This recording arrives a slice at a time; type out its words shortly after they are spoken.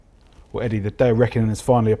Well, Eddie, the day of reckoning is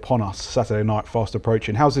finally upon us. Saturday night, fast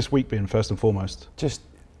approaching. How's this week been, first and foremost? Just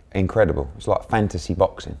incredible. It's like fantasy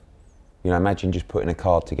boxing. You know, imagine just putting a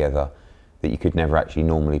card together that you could never actually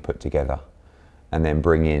normally put together, and then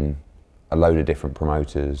bring in a load of different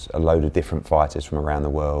promoters, a load of different fighters from around the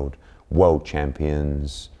world, world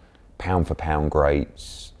champions, pound for pound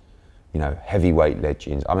greats, you know, heavyweight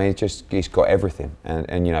legends. I mean, it's got everything.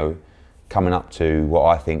 And you know, coming up to what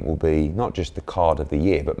I think will be not just the card of the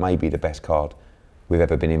year, but maybe the best card we've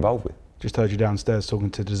ever been involved with. Just heard you downstairs talking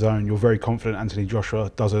to DAZN. You're very confident Anthony Joshua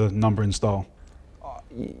does a number in style.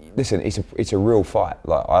 Listen, it's a real fight.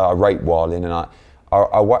 Like I rate Wallin, and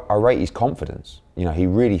I rate his confidence. You know, he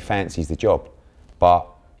really fancies the job. But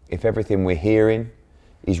if everything we're hearing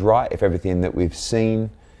is right, if everything that we've seen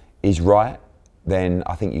is right, then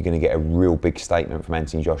I think you're going to get a real big statement from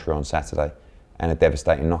Anthony Joshua on Saturday, and a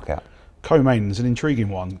devastating knockout. Co-main is an intriguing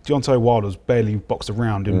one. Deontay Wilder's barely boxed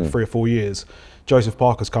around in 3 or 4 years. Joseph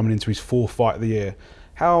Parker's coming into his 4th fight of the year.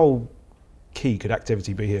 How key could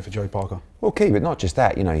activity be here for Joe Parker? Well, key, but not just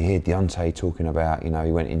that. You know, you hear Deontay talking about, you know,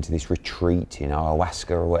 he went into this retreat in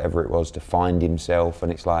ayahuasca or whatever it was to find himself,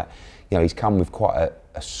 and it's like, you know, he's come with quite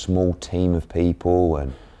a small team of people,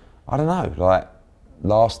 and I don't know, like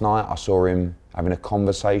last night I saw him having a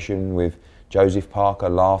conversation with Joseph Parker,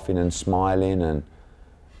 laughing and smiling, and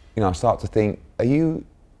you know, I start to think, are you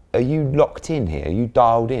locked in here? Are you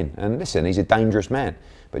dialed in? And listen, he's a dangerous man,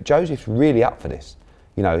 but Joseph's really up for this.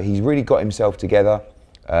 You know, he's really got himself together,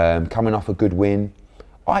 coming off a good win.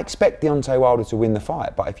 I expect Deontay Wilder to win the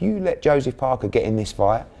fight, but if you let Joseph Parker get in this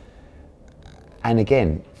fight, and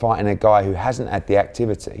again, fighting a guy who hasn't had the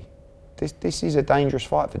activity, this is a dangerous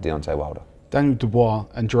fight for Deontay Wilder. Daniel Dubois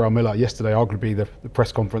and Jarrell Miller yesterday, arguably the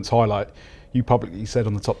press conference highlight. You publicly said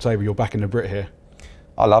on the top table you're backing the Brit here.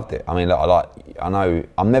 I loved it. I mean, look, I know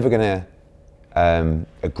I'm never going to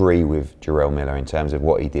agree with Jarrell Miller in terms of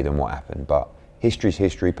what he did and what happened, but history's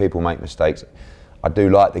history. People make mistakes. I do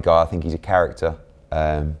like the guy. I think he's a character.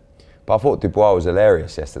 But I thought Dubois was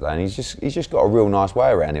hilarious yesterday, and he's just got a real nice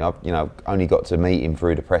way around him. I've, you know, only got to meet him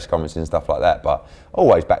through the press conferences and stuff like that, but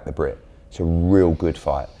always back the Brit. It's a real good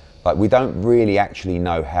fight. Like, we don't really actually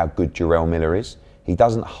know how good Jarrell Miller is. He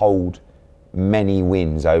doesn't hold many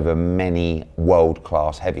wins over many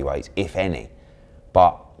world-class heavyweights, if any.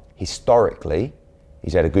 But historically,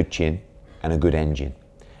 he's had a good chin and a good engine.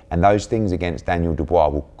 And those things against Daniel Dubois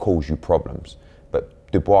will cause you problems.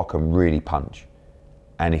 But Dubois can really punch.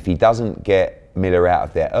 And if he doesn't get Miller out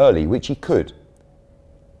of there early, which he could,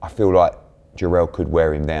 I feel like Jarrell could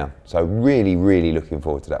wear him down. So really, really looking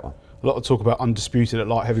forward to that one. A lot of talk about undisputed at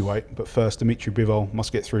light heavyweight, but first, Dmitry Bivol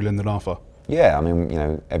must get through Lyndon Arthur. Yeah, I mean, you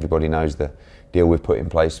know, everybody knows the deal we've put in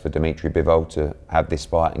place for Dmitry Bivol to have this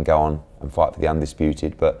fight and go on and fight for the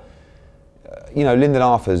undisputed. But, you know, Lyndon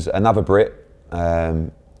Arthur's another Brit,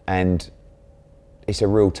 and it's a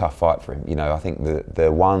real tough fight for him. You know, I think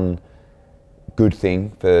the one good thing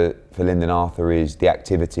for Lyndon Arthur is the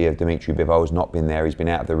activity of Dmitry Bivol has not been there. He's been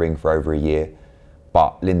out of the ring for over a year.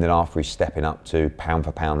 But Lyndon Arthur is stepping up to pound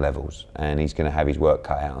for pound levels, and he's going to have his work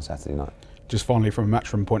cut out on Saturday night. Just finally, from a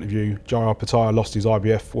matchroom point of view, Opetaia lost his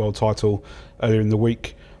IBF world title earlier in the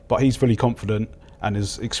week, but he's fully confident and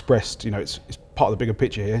has expressed, you know, it's part of the bigger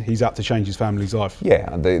picture here. He's out to change his family's life.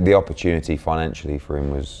 Yeah, the opportunity financially for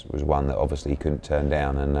him was one that obviously he couldn't turn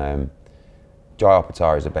down, and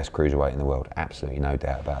Opetaia is the best cruiserweight in the world, absolutely no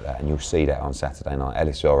doubt about that, and you'll see that on Saturday night.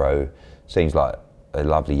 Ellis Zorro seems like a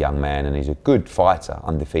lovely young man, and he's a good fighter,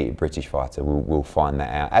 undefeated British fighter. We'll find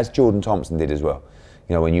that out, as Jordan Thompson did as well.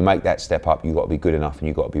 You know, when you make that step up, you've got to be good enough and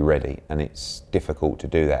you've got to be ready, and it's difficult to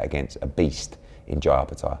do that against a beast in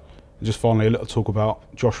Opetaia. Just finally, a little talk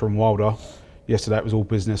about Joshua and Wilder. Yesterday it was all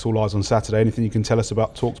business, all eyes on Saturday. Anything you can tell us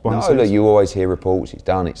about talks behind the scenes? No, look, you always hear reports, it's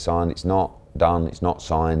done, it's signed, it's not done, it's not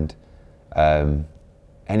signed.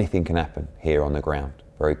 Anything can happen here on the ground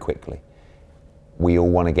very quickly. We all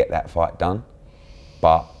want to get that fight done.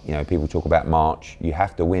 But, you know, people talk about March. You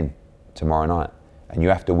have to win tomorrow night, and you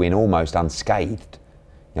have to win almost unscathed.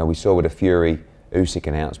 You know, we saw with the Fury Usyk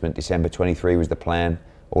announcement, December 23 was the plan.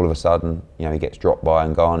 All of a sudden, you know, he gets dropped by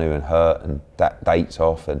Ngannou and hurt, and that date's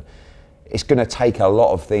off. And it's going to take a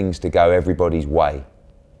lot of things to go everybody's way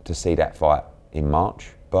to see that fight in March.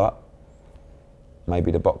 But maybe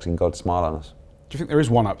the boxing gods smile on us. Do you think there is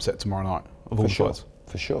one upset tomorrow night of all the fights?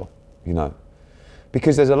 For sure, you know.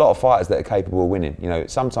 Because there's a lot of fighters that are capable of winning. You know,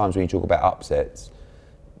 sometimes when you talk about upsets,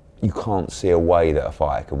 you can't see a way that a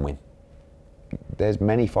fighter can win. There's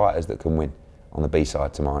many fighters that can win on the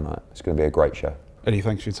B-side tomorrow night. It's going to be a great show. Eddie,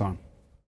 thanks for your time.